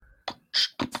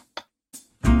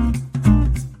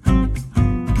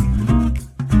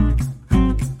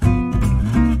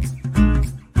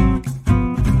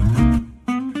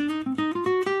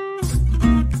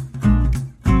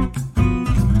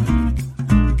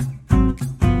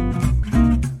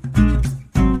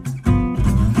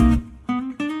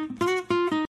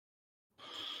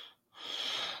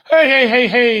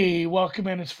Hey, welcome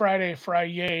in. It's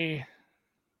Friday.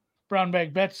 Brown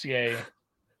bag bets, yay.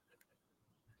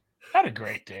 Had a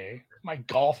great day. My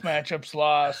golf matchups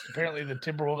lost. Apparently the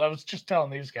Timberwolves, I was just telling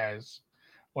these guys,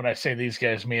 when I say these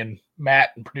guys, me and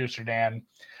Matt and producer Dan,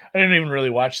 I didn't even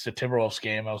really watch the Timberwolves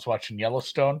game. I was watching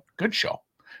Yellowstone. Good show.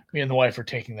 Me and the wife are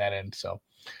taking that in. So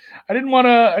I didn't want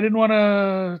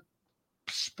to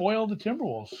spoil the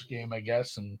Timberwolves game, I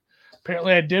guess. And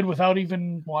apparently I did without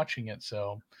even watching it.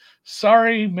 So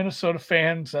sorry, Minnesota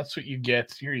fans. That's what you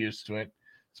get. You're used to it.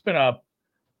 It's been a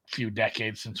few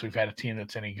decades since we've had a team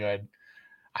that's any good.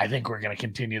 I think we're going to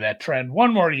continue that trend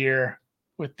one more year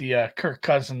with the Kirk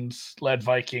Cousins led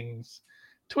Vikings.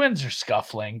 Twins are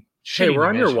scuffling. Hey, we're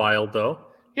on your Wild though.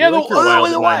 Yeah, your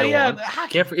Wild. Yeah,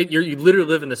 can't forget you literally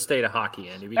live in the state of hockey,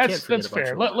 Andy. That's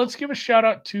fair. Let's give a shout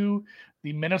out to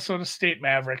the Minnesota State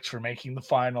Mavericks for making the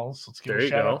finals. Let's give a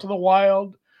shout out to the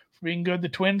Wild for being good. The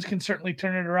Twins can certainly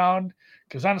turn it around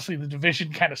because honestly, the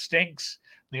division kind of stinks.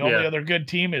 The only other good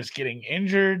team is getting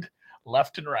injured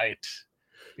left and right.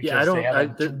 Because they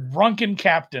have a drunken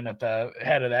captain at the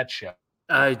head of that ship.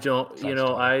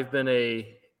 I've been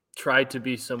tried to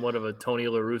be somewhat of a Tony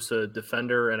La Russa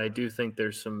defender, and I do think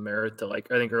there's some merit to I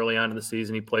think early on in the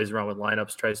season he plays around with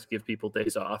lineups, tries to give people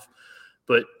days off,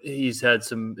 but he's had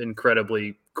some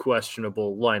incredibly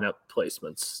questionable lineup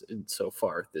placements so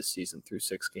far this season through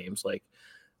 6 games. Like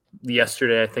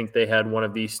yesterday, I think they had one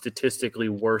of the statistically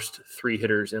worst 3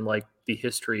 hitters in the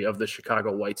history of the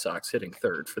Chicago White Sox hitting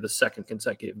third for the second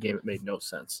consecutive game. It made no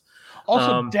sense.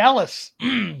 Also, Dallas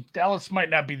might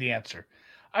not be the answer.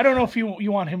 I don't know if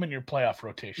you want him in your playoff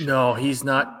rotation. No, he's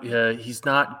not. He's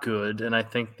not good. And I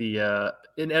think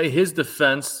in his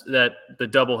defense, that the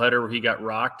doubleheader where he got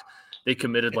rocked, they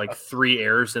committed 3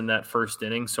 errors in that first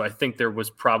inning. So I think there was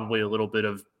probably a little bit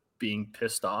of being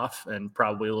pissed off and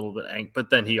probably a little bit angry. But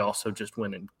then he also just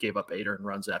went and gave up 8 earned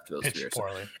runs after those 3 errors. So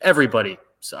everybody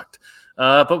sucked.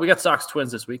 But we got Sox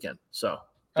Twins this weekend. So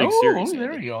big series.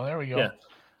 There we go. Yeah.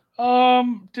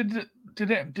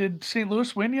 Did St.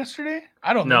 Louis win yesterday?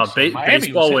 I don't know. Think so.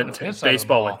 Baseball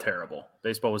went terrible.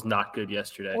 Baseball was not good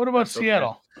yesterday. What about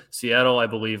Seattle? Okay. Seattle, I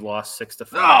believe, lost 6-5.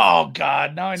 Oh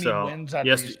God! Now I need wins on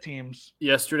these teams.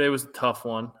 Yesterday was a tough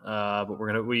one, but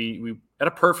we had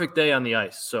a perfect day on the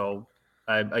ice. So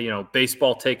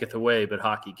baseball taketh away, but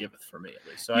hockey giveth for me at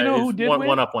least. So who did win?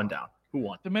 One up, one down. Who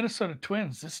won? The Minnesota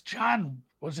Twins.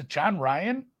 Was it John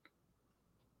Ryan?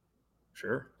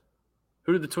 Sure.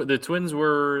 Who did the Twins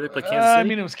were? They play Kansas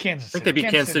City? It was Kansas City. I think they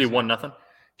beat Kansas City 1-0.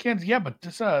 Kansas, yeah, but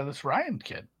this Ryan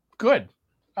kid, good.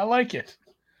 I like it.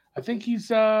 I think he's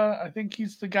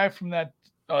the guy from that.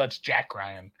 Oh, that's Jack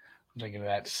Ryan. I'm thinking of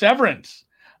that. Severance.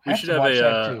 We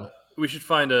should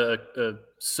find a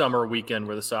summer weekend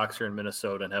where the Sox are in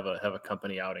Minnesota and have a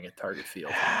company outing at Target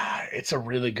Field. It's a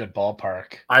really good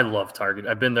ballpark. I love Target.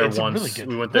 I've been there once.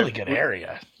 We went there. Really good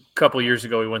area. A couple of years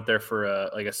ago, we went there for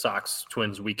a Sox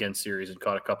Twins weekend series and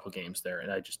caught a couple of games there. And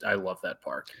I love that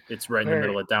park. It's right in the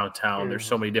middle of downtown. There's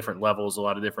so many different levels, a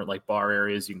lot of different bar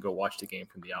areas. You can go watch the game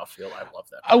from the outfield. I love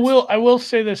that place. I will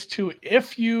say this too.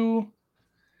 If you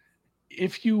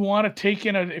want to take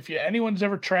in anyone's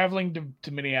ever traveling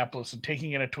to Minneapolis and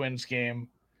taking in a Twins game,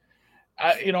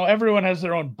 everyone has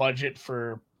their own budget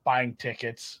for buying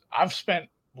tickets. I've spent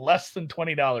less than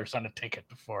 $20 on a ticket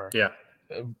before. Yeah.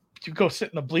 You go sit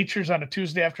in the bleachers on a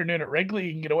Tuesday afternoon at Wrigley,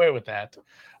 you can get away with that.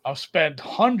 I've spent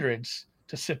hundreds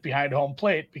to sit behind home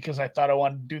plate because I thought I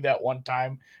wanted to do that one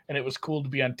time, and it was cool to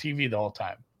be on TV the whole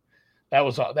time. That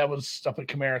was up at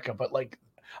Comerica, but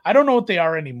I don't know what they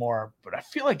are anymore. But I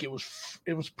feel like it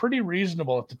was pretty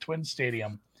reasonable at the Twin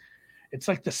Stadium. It's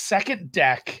like the second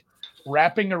deck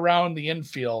wrapping around the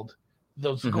infield.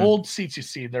 Those gold seats you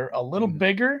see, they're a little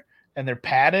bigger and they're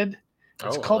padded.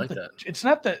 It's called that. It's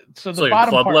not the the bottom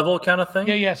club part, level kind of thing.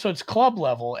 Yeah. So it's club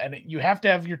level, and you have to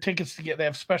have your tickets to get. They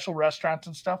have special restaurants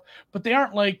and stuff, but they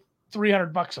aren't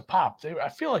 $300 a pop. I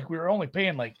feel like we were only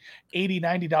paying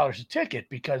 $80-$90 a ticket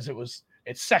because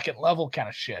it's second level kind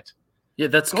of shit. Yeah,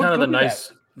 that's kind of the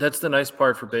nice. That's the nice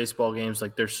part for baseball games.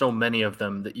 There's so many of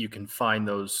them that you can find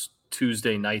those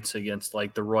Tuesday nights against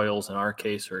the Royals in our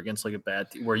case, or against a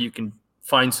bad team, where you can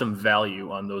find some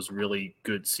value on those really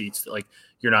good seats that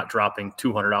you're not dropping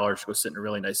 $200 to go sit in a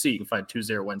really nice seat. You can find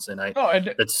Tuesday or Wednesday night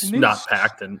that's not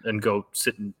packed and go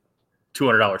sit in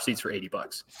 $200 seats for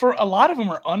 $80. For a lot of them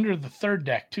are under the third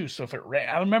deck too. So if it rained,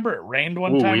 I remember it rained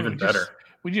one time. Even better.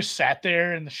 We just sat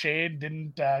there in the shade,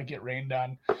 didn't get rained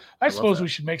on. I suppose we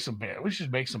should make some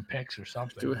picks or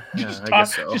something.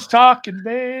 Just talking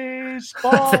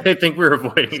baseball. I think we're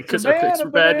avoiding it because our picks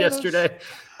were bad yesterday.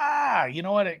 You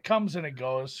know what? It comes and it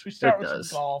goes. We start with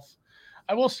some golf.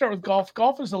 I will start with golf.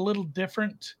 Golf is a little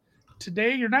different.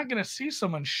 Today, you're not going to see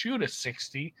someone shoot a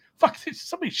 60. Fuck,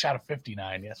 somebody shot a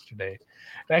 59 yesterday.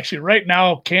 And actually, right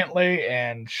now, Cantlay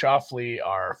and Schauffele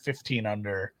are 15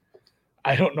 under.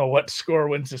 I don't know what score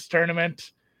wins this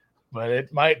tournament, but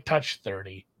it might touch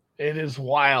 30. It is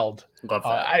wild. Love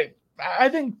that. I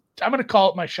think I'm going to call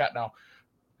it my shot now.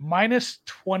 Minus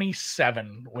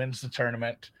 27 wins the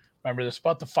tournament. Remember, this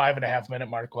about the 5.5 minute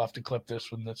mark. We'll have to clip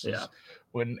this when is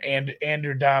when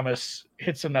Andrew Damas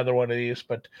hits another one of these.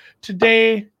 But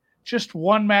today, just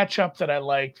one matchup that I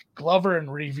like: Glover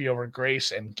and Reeve over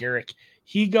Grace and Garrick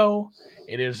Higo.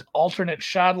 It is alternate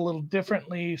shot a little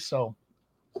differently. So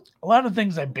a lot of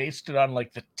things I based it on,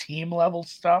 like the team level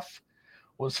stuff,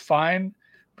 was fine.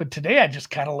 But today I just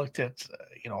kind of looked at,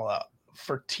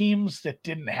 for teams that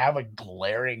didn't have a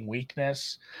glaring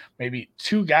weakness, maybe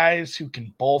two guys who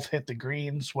can both hit the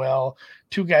greens well,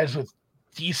 two guys with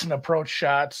decent approach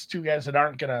shots, two guys that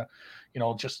aren't going to,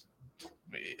 just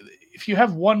if you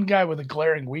have one guy with a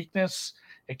glaring weakness,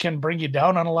 it can bring you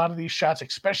down on a lot of these shots,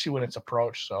 especially when it's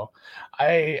approach. So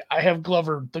I have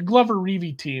the Glover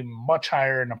Reeve team much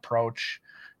higher in approach,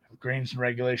 greens and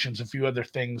regulations, a few other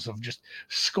things of just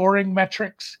scoring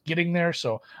metrics getting there.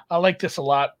 So I like this a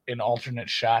lot in alternate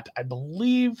shot. I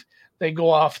believe they go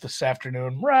off this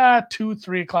afternoon,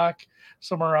 2-3 o'clock,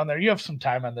 somewhere around there. You have some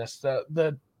time on this.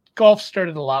 The golf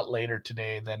started a lot later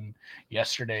today than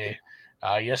yesterday.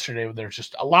 Yesterday there's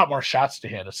just a lot more shots to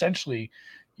hit. Essentially,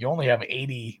 you only have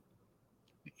 80.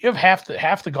 You have half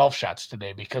the golf shots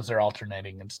today because they're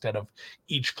alternating instead of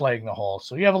each playing the hole.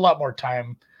 So you have a lot more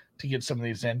time to get some of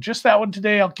these in. Just that one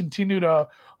today. I'll continue to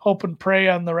hope and pray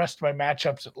on the rest of my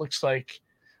matchups. It looks like,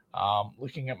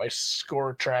 looking at my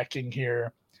score tracking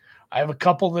here, I have a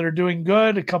couple that are doing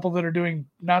good, a couple that are doing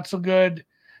not so good,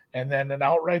 and then an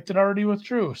outright that already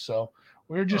withdrew. So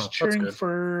we're just cheering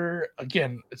for,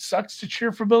 again, it sucks to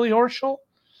cheer for Billy Horschel,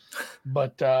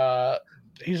 but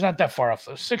he's not that far off.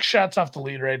 6 shots off the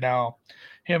lead right now.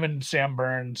 Him and Sam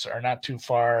Burns are not too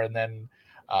far. And then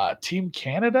Team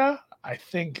Canada, I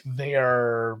think they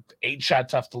are 8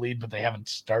 shots off the lead, but they haven't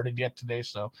started yet today.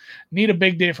 So need a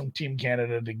big day from Team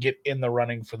Canada to get in the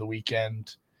running for the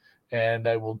weekend. And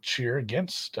I will cheer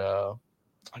against, I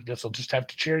guess I'll just have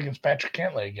to cheer against Patrick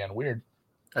Cantlay again. Weird.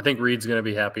 I think Reed's going to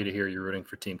be happy to hear you're rooting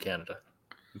for Team Canada.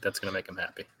 I think that's going to make him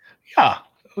happy. Yeah.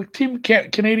 Team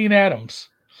Canadian Adams.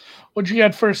 What you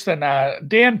got first then?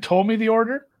 Dan told me the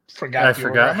order. I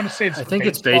forgot. I'm going to say I think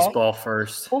it's baseball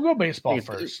first. We'll go baseball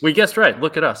first. We guessed right.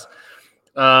 Look at us.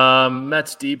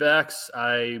 Mets D-backs.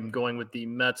 I'm going with the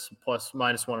Mets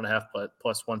minus 1.5, but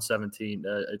plus 117.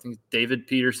 I think David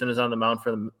Peterson is on the mound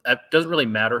for them. It doesn't really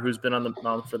matter who's been on the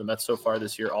mound for the Mets so far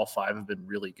this year. All 5 have been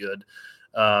really good.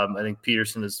 I think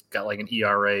Peterson has got like an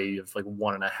ERA of like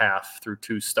 1.5 through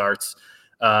 2 starts.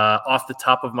 Off the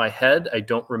top of my head, I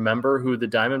don't remember who the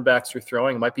Diamondbacks are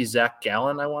throwing. It might be Zach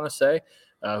Gallen, I want to say,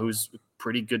 who's a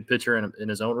pretty good pitcher in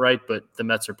his own right, but the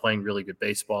Mets are playing really good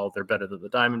baseball. They're better than the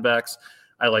Diamondbacks.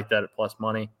 I like that at plus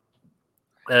money.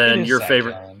 And your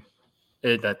favorite,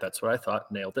 that's what I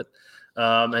thought. Nailed it.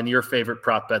 And your favorite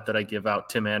prop bet that I give out,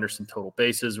 Tim Anderson total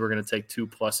bases. We're going to take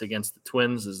 2+ against the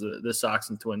Twins as the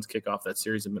Sox and Twins kick off that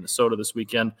series in Minnesota this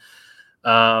weekend.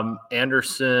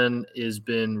 Anderson has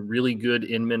been really good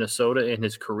in Minnesota in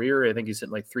his career. I think he's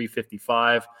hitting like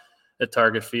 355 at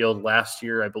Target Field. Last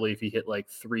year, I believe he hit like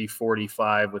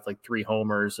 345 with like 3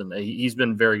 homers, and he's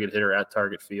been a very good hitter at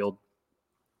Target Field.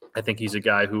 I think he's a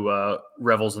guy who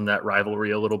revels in that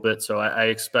rivalry a little bit. So I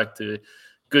expect a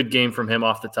good game from him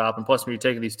off the top. And plus, when you're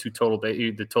taking these 2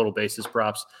 the total basis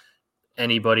props,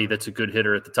 anybody that's a good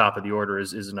hitter at the top of the order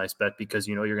is a nice bet because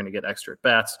you're going to get extra at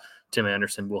bats. Tim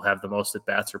Anderson will have the most at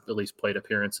bats or at least plate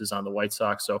appearances on the White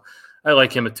Sox. So I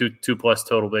like him at 2+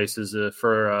 total bases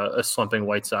for a slumping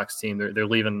White Sox team. They're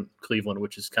leaving Cleveland,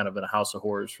 which has kind of been a house of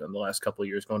horrors from the last couple of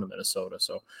years, going to Minnesota.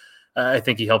 So I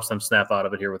think he helps them snap out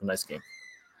of it here with a nice game.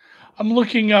 I'm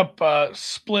looking up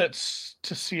splits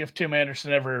to see if Tim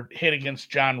Anderson ever hit against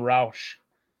John Roush.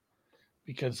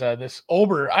 Because this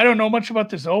Ober, I don't know much about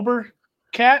this Ober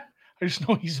cat. I just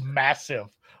know he's massive.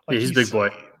 Like, he's a big boy.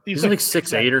 He's like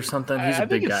 6'8" or something. He's a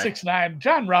big guy. 6'9".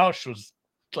 John Roush was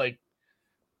like,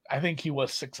 I think he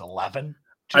was 6'11".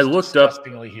 I looked up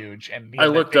huge, and I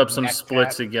looked up some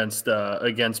splits against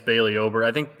Bailey Ober.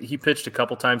 I think he pitched a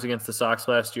couple times against the Sox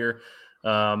last year.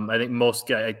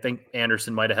 I think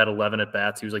Anderson might have had 11 at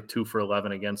bats. He was like 2 for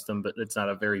 11 against them, but it's not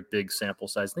a very big sample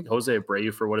size. I think Jose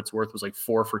Abreu, for what it's worth, was like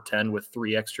 4 for 10 with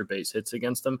 3 extra base hits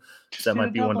against them. So that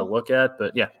might be one to look at.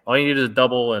 But yeah, all you need is a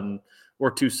double, and or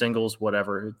 2 singles,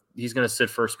 whatever. He's going to sit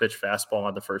first pitch fastball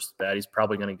on the first bat. He's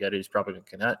probably going to get it. He's probably going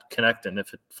to connect. And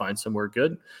if it finds somewhere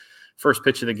good, first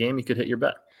pitch of the game, you could hit your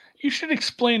bet. You should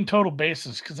explain total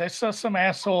bases, because I saw some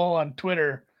asshole on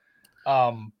Twitter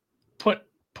put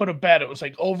a bet. It was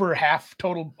like over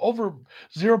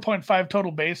 0.5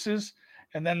 total bases,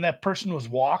 and then that person was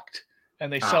walked,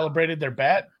 and they celebrated their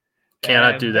bet.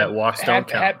 Cannot do that. Walks don't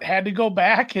count. Had to go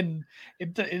back, and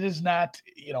it is not,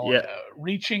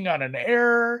 reaching on an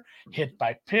error, hit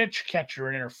by pitch,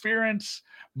 catcher interference,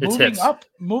 moving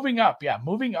up. Yeah,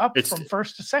 moving up from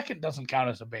first to second doesn't count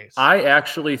as a base. I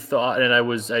actually thought, and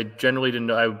I generally didn't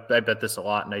know. I bet this a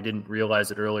lot, and I didn't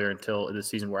realize it earlier until the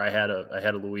season where I had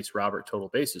a Luis Robert total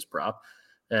bases prop.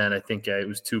 And I think it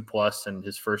was 2+, and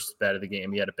his first bat of the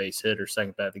game, he had a base hit, or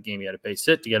second bat of the game, he had a base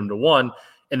hit to get him to 1.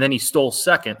 And then he stole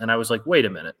second. And I was like, wait a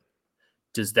minute,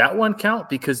 does that one count?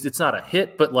 Because it's not a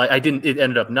hit, but it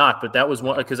ended up not, but that was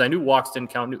one, because I knew walks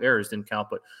didn't count, knew errors didn't count,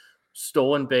 but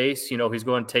stolen base, he's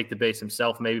going to take the base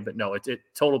himself maybe, but no,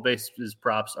 total bases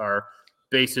props are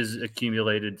bases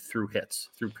accumulated through hits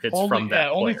from that player.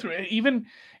 Only through, even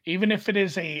if it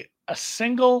is a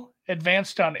single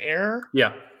advanced on error.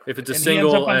 Yeah. If it's a and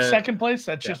single, he ends up on second place,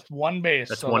 that's just one base.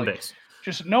 That's one base.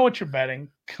 Just know what you're betting.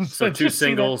 So 2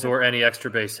 singles or any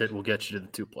extra base hit will get you to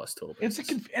the 2+ total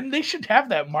bases. And they should have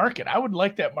that market. I would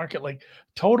like that market, like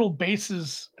total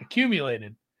bases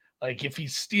accumulated. Like if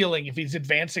he's stealing, if he's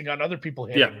advancing on other people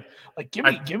hitting, like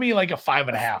give me like a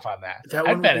 5.5 on that.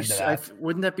 I'd bet into that.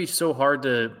 Wouldn't that be so hard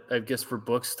to, I guess, for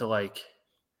books to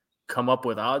come up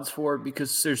with odds for,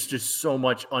 because there's just so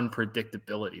much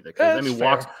unpredictability that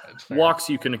goes. Walks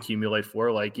you can accumulate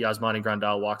for, like Yasmani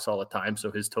Grandal walks all the time,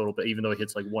 so his total, even though he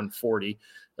hits like 140,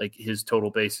 like his total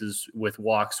bases with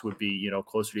walks would be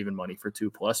closer to even money for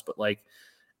 2+. But like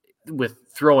with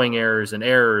throwing errors and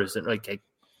there's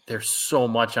so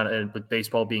much on it, and with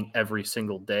baseball being every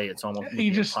single day, it's almost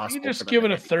impossible. You just give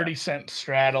it a 30-cent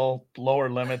straddle, lower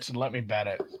limits, and let me bet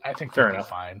it. I think that'll be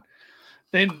fine.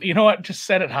 Then you know what? Just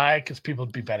set it high, because people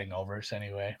would be betting overs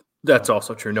anyway. That's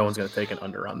also true. No one's going to take an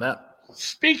under on that.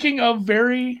 Speaking of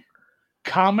very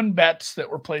common bets that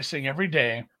we're placing every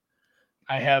day,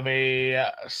 I have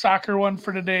a soccer one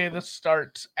for today. This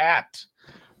starts at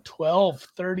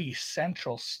 12:30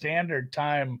 Central Standard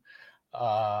Time,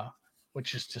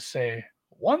 which is to say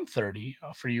 1:30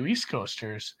 for you East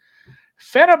Coasters.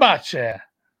 Fenerbahce.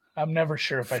 I'm never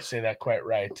sure if I say that quite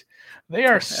right. They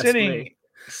are sitting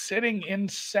in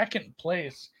second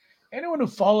place. Anyone who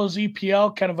follows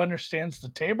EPL kind of understands the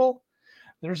table.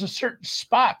 There's a certain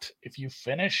spot. If you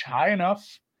finish high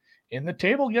enough in the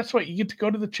table, guess what? You get to go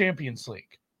to the Champions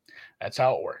League. That's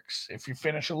how it works. If you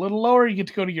finish a little lower, you get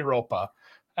to go to Europa.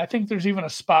 I think there's even a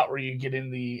spot where you get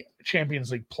in the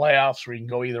Champions League playoffs where you can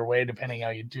go either way, depending how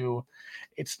you do.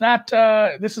 It's not,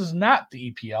 this is not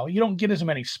the EPL. You don't get as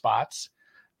many spots.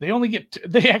 They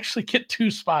actually get 2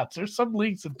 spots. There's some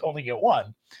leagues that only get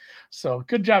 1. So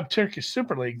good job, Turkish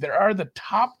Super League. There are the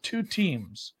top 2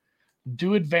 teams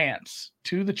do advance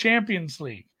to the Champions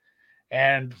League.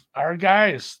 And our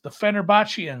guys, the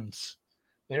Fenerbahceans,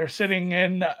 they're sitting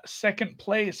in second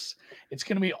place. It's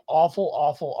going to be awful,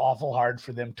 awful, awful hard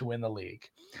for them to win the league.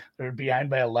 They're behind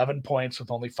by 11 points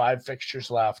with only 5 fixtures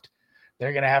left.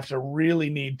 They're going to have to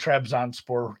really need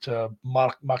Trabzonspor to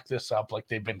muck this up like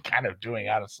they've been kind of doing,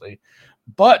 honestly.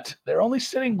 But they're only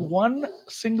sitting 1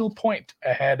 single point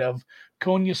ahead of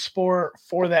Konyaspor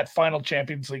for that final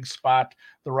Champions League spot,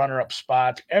 the runner-up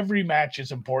spot. Every match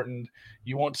is important.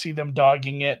 You won't see them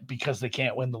dogging it because they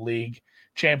can't win the league.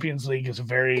 Champions League is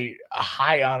a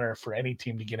high honor for any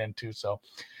team to get into. So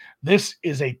this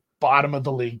is a bottom of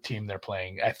the league team they're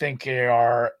playing. I think they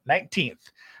are 19th.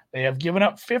 They have given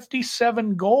up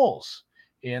 57 goals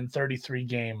in 33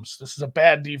 games. This is a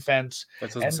bad defense.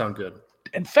 That doesn't sound good.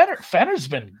 And Fener's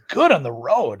been good on the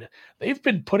road. They've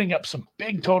been putting up some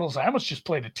big totals. I almost just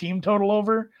played a team total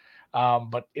over,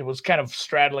 but it was kind of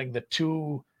straddling the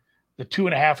 2.5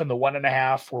 and the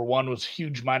 1.5, where one was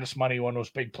huge minus money, one was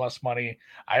big plus money.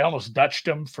 I almost Dutched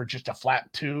them for just a flat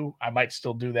 2. I might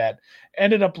still do that.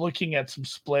 Ended up looking at some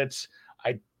splits.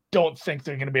 I don't think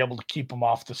they're going to be able to keep them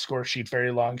off the score sheet very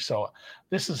long. So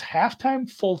this is halftime,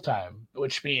 full time,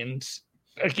 which means,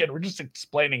 again, we're just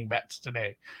explaining bets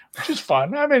today, which is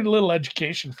fun. I mean, a little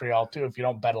education for y'all too if you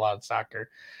don't bet a lot of soccer.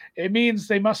 It means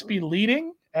they must be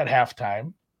leading at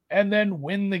halftime and then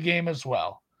win the game as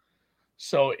well.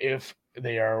 So if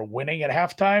they are winning at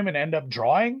halftime and end up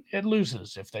drawing, it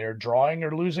loses. If they are drawing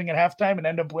or losing at halftime and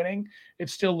end up winning, it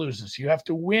still loses. You have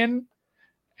to win.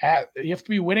 You have to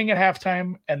be winning at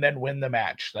halftime and then win the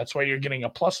match. That's why you're getting a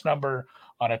plus number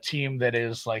on a team that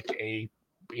is like a,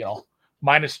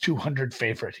 minus 200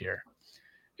 favorite here.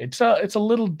 It's a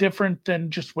little different than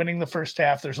just winning the first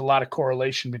half. There's a lot of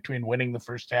correlation between winning the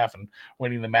first half and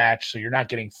winning the match, so you're not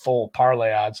getting full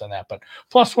parlay odds on that. But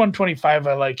plus 125,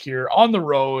 I like here on the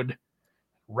road.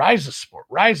 Rizespor,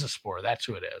 that's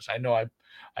who it is. I know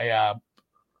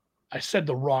I said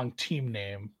the wrong team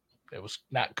name. It was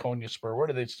not Konyaspor. Where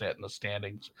do they sit in the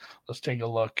standings? Let's take a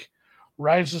look.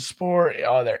 Rizespor,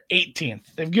 they're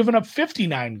 18th. They've given up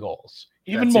 59 goals.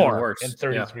 Even more in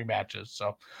 33 matches.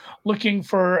 So looking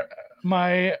for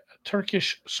my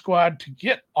Turkish squad to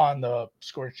get on the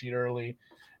score sheet early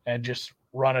and just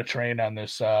run a train on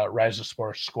this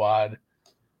Rizespor squad.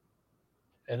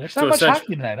 And there's not much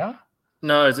hockey tonight, huh?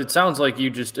 No, it sounds like you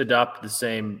just adopted the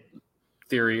same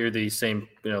theory or the same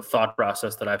thought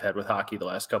process that I've had with hockey the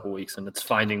last couple of weeks, and it's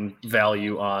finding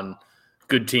value on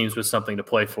good teams with something to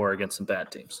play for against some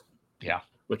bad teams. Yeah,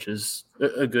 which is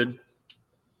a good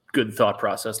thought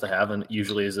process to have, and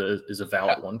usually is a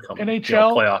valid one coming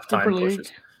NHL playoff time Super pushes. League.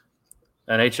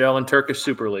 NHL and Turkish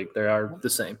Super League, they are the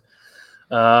same.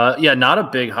 Not a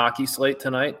big hockey slate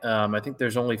tonight. I think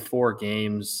there's only 4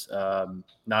 games.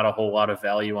 Not a whole lot of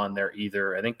value on there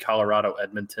either. I think Colorado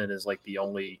Edmonton is like the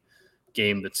only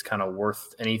game that's kind of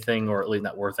worth anything, or at least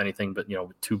not worth anything, but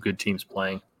with 2 good teams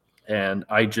playing. And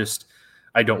I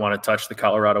don't want to touch the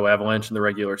Colorado Avalanche in the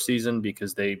regular season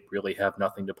because they really have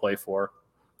nothing to play for.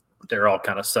 They're all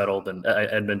kind of settled, and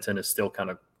Edmonton is still kind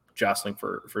of jostling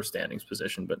for standings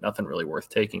position, but nothing really worth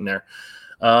taking there.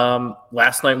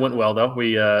 Last night went well, though.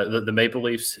 We the Maple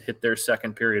Leafs hit their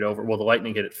second period over. Well, the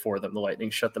Lightning hit it for them. The Lightning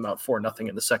shut them out 4-0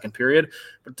 in the second period,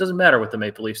 but it doesn't matter what the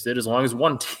Maple Leafs did as long as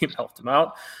one team helped them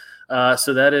out.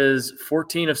 So that is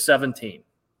 14 of 17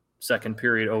 second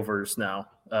period overs now,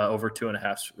 over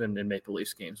 2.5 in Maple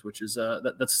Leafs games, which is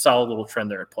that's a solid little trend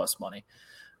there at plus money.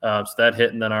 So that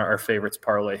hit, and then our favorites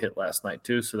parlay hit last night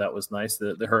too. So that was nice.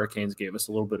 The Hurricanes gave us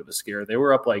a little bit of a scare. They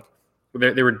were up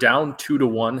they were down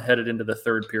 2-1 headed into the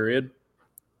third period,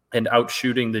 and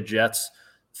outshooting the Jets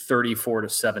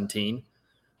 34-17.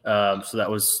 So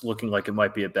that was looking like it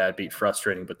might be a bad beat,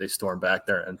 frustrating, but they stormed back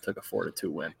there and took a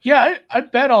 4-2 win. Yeah, I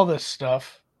bet all this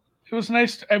stuff. It was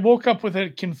nice. I woke up with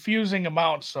a confusing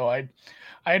amount, so I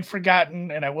had forgotten,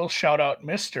 and I will shout out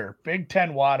Mr. Big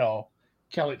Ten Watto.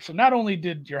 Kelly, so not only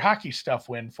did your hockey stuff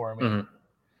win for me,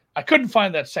 I couldn't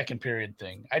find that second period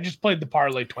thing. I just played the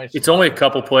parlay twice. It's only a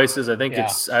couple places. I think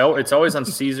it's always on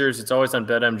Caesars. It's always on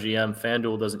BetMGM.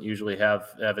 FanDuel doesn't usually have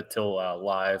it till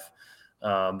live,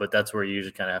 but that's where you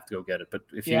usually kind of have to go get it. But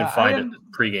if you can find it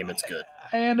pregame, it's good.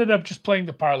 I ended up just playing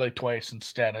the parlay twice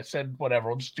instead. I said, whatever,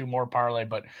 we'll just do more parlay.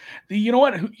 But you know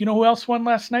what? You know who else won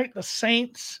last night? The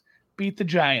Saints beat the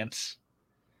Giants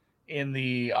in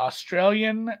the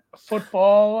Australian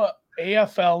Football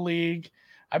AFL League.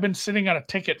 I've been sitting on a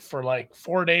ticket for like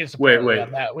 4 days. Wait.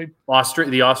 On that.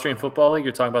 The Austrian Football League?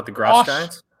 You're talking about the Graz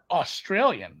Giants?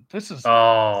 Australian. This is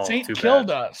St.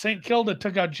 Kilda. St. Kilda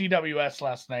took out GWS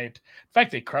last night. In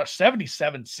fact, they crushed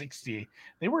 77-60.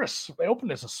 They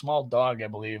opened as a small dog, I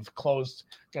believe. Closed,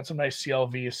 got some nice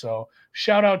CLV. So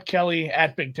shout out Kelly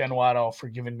at Big Ten Watto for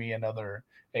giving me another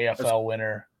AFL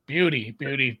winner.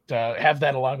 Beauty to have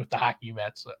that along with the hockey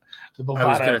bets. The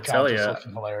Bovada account is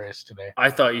looking hilarious today. I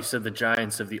thought you said the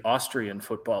Giants of the Austrian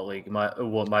Football League.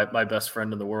 My best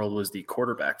friend in the world was the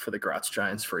quarterback for the Graz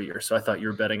Giants for a year, so I thought you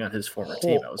were betting on his former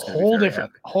team. I was whole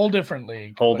different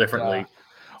league. Different league.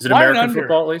 Is it American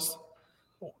football at least?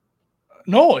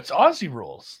 No, it's Aussie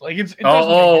rules. Like it's.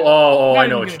 I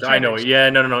know. I know. Yeah,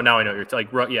 no. Now I know. You're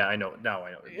like, yeah, I know. Now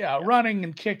I know. Yeah, running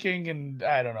and kicking and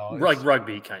I don't know. Like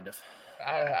rugby, kind of.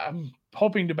 I'm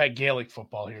hoping to bet Gaelic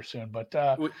football here soon, but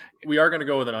we are going to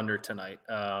go with an under tonight.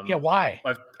 Why?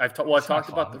 I've talked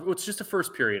about it's just a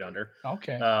first period under.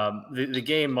 Okay. The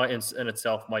game might in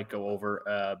itself might go over,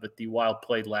 but the Wild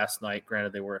played last night.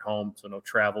 Granted, they were at home, so no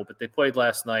travel, but they played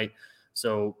last night,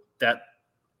 so that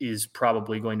is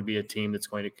probably going to be a team that's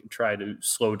going to try to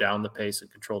slow down the pace and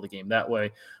control the game that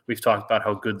way. We've talked about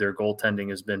how good their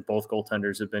goaltending has been. Both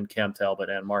goaltenders have been. Cam Talbot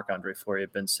and Marc-Andre Fleury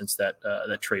have been since that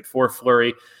trade for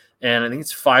Fleury. And I think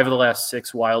it's 5 of the last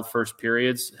 6 Wild first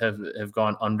periods have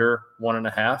gone under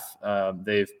 1.5.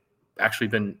 They've actually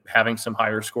been having some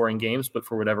higher scoring games, but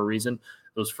for whatever reason,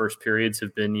 those first periods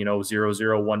have been 0-0,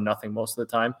 1-0 most of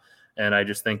the time. And I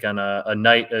just think on a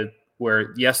night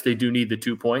where, yes, they do need the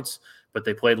 2 points, but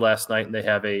they played last night and they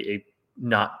have a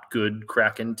not good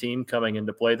Kraken team coming in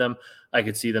to play them. I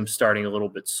could see them starting a little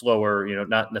bit slower,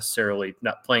 not necessarily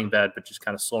not playing bad, but just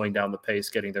kind of slowing down the pace,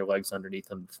 getting their legs underneath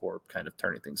them before kind of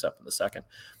turning things up in the second.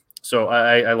 So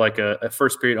I like a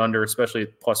first period under, especially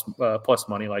plus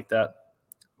money like that.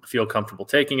 I feel comfortable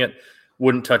taking it.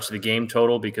 Wouldn't touch the game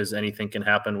total because anything can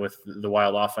happen with the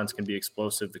Wild offense can be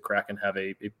explosive. The Kraken have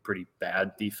a pretty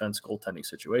bad defense goaltending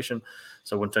situation.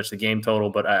 So wouldn't touch the game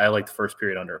total, but I like the first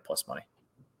period under at plus money.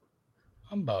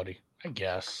 I'm Bowdy, I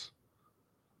guess.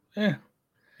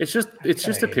 It's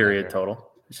just a period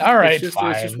total. All right,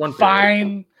 fine. It's just one period.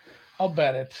 Fine. I'll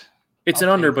bet it. It's an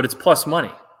under, but it's plus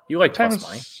money. You like plus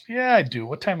money. Yeah, I do.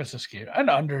 What time is this game? And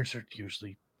unders are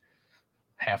usually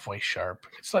halfway sharp.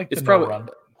 It's like it's probably run.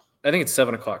 I think it's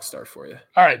 7:00 start for you.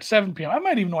 All right, 7 p.m. I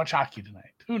might even watch hockey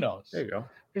tonight. Who knows? There you go.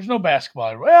 There's no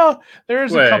basketball. Well,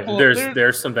 there's a couple.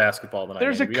 There's some basketball tonight.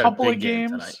 There's a couple of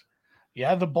games.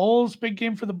 Yeah, the Bulls. Big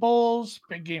game for the Bulls.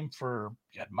 Big game for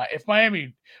if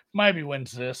Miami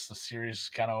wins this, the series is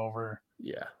kind of over.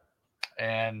 Yeah,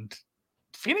 and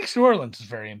Phoenix, New Orleans is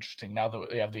very interesting now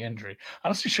that they have the injury.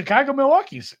 Honestly, Chicago,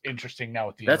 Milwaukee's interesting now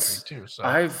with the injury too. So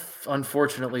I've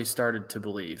unfortunately started to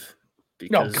believe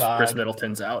because Chris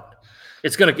Middleton's out.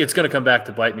 It's gonna come back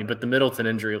to bite me. But the Middleton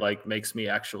injury makes me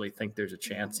actually think there's a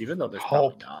chance, even though there's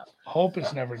probably not. Hope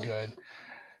is never good.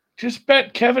 Just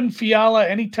bet Kevin Fiala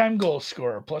anytime goal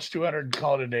scorer plus 200.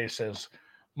 Call today says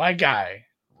my guy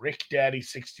Rick Daddy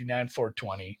 69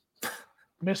 420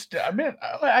 missed.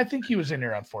 I think he was in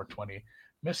here on 420.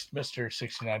 Missed Mr.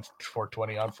 69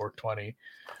 420 on 420,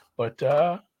 but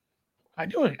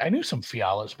I knew some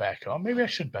Fiala's back home. Maybe I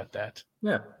should bet that.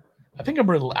 Yeah, I think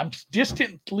I'm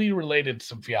distantly related to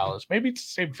some Fialas. Maybe it's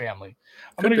the same family.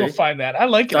 I'm going to go find that. I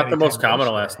like it. Not the most common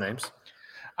of last names.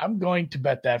 I'm going to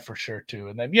bet that for sure too.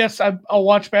 And then yes, I'll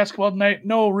watch basketball tonight.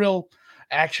 No real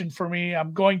action for me.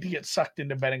 I'm going to get sucked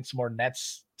into betting some more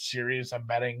Nets series. I'm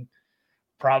betting.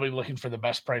 Probably looking for the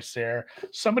best price there.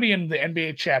 Somebody in the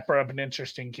NBA chat brought up an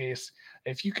interesting case.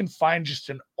 If you can find just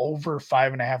an over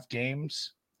 5.5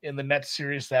 games in the Nets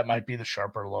series, that might be the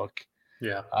sharper look.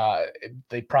 Yeah.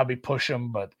 They probably push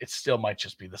them, but it still might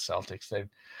just be the Celtics.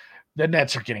 The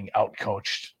Nets are getting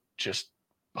outcoached just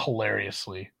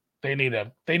hilariously. They need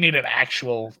an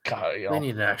actual. They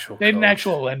need an actual. They need an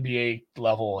actual NBA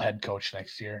level head coach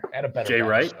next year and a better. Jay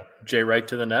Wright. Jay Wright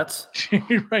to the Nets. Jay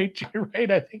Wright.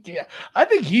 I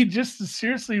think he just is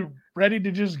seriously ready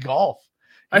to just golf.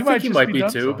 I think he might be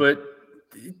too, but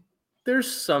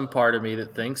there's some part of me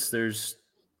that thinks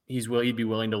he'd be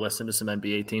willing to listen to some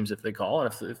NBA teams if they call,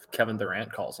 and if Kevin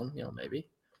Durant calls him, maybe.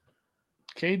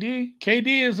 KD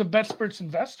is a BetSperts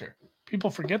investor. People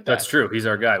forget that. That's true. He's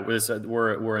our guy.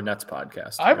 We're a Nets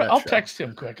podcast. I'll text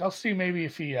him quick. I'll see maybe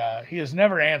if he has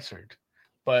never answered,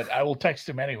 but I will text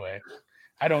him anyway.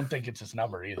 I don't think it's his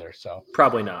number either. So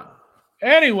probably not.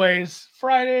 Anyways,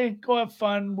 Friday, go have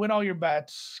fun, win all your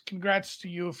bets. Congrats to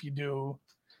you if you do.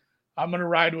 I'm gonna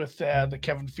ride with the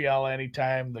Kevin Fiala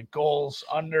anytime. The goals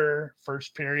under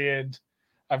first period.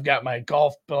 I've got my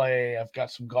golf play. I've got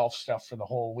some golf stuff for the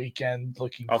whole weekend.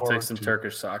 I'll take some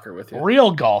Turkish soccer with you. Real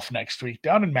golf next week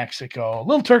down in Mexico. A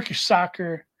little Turkish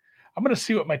soccer. I'm going to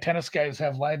see what my tennis guys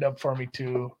have lined up for me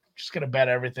too. Just going to bet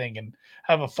everything and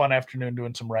have a fun afternoon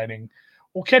doing some writing.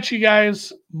 We'll catch you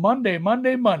guys Monday. Don't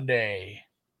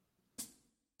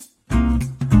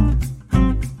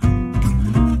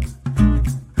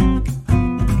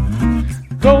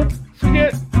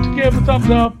forget to give a thumbs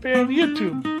up in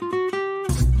YouTube.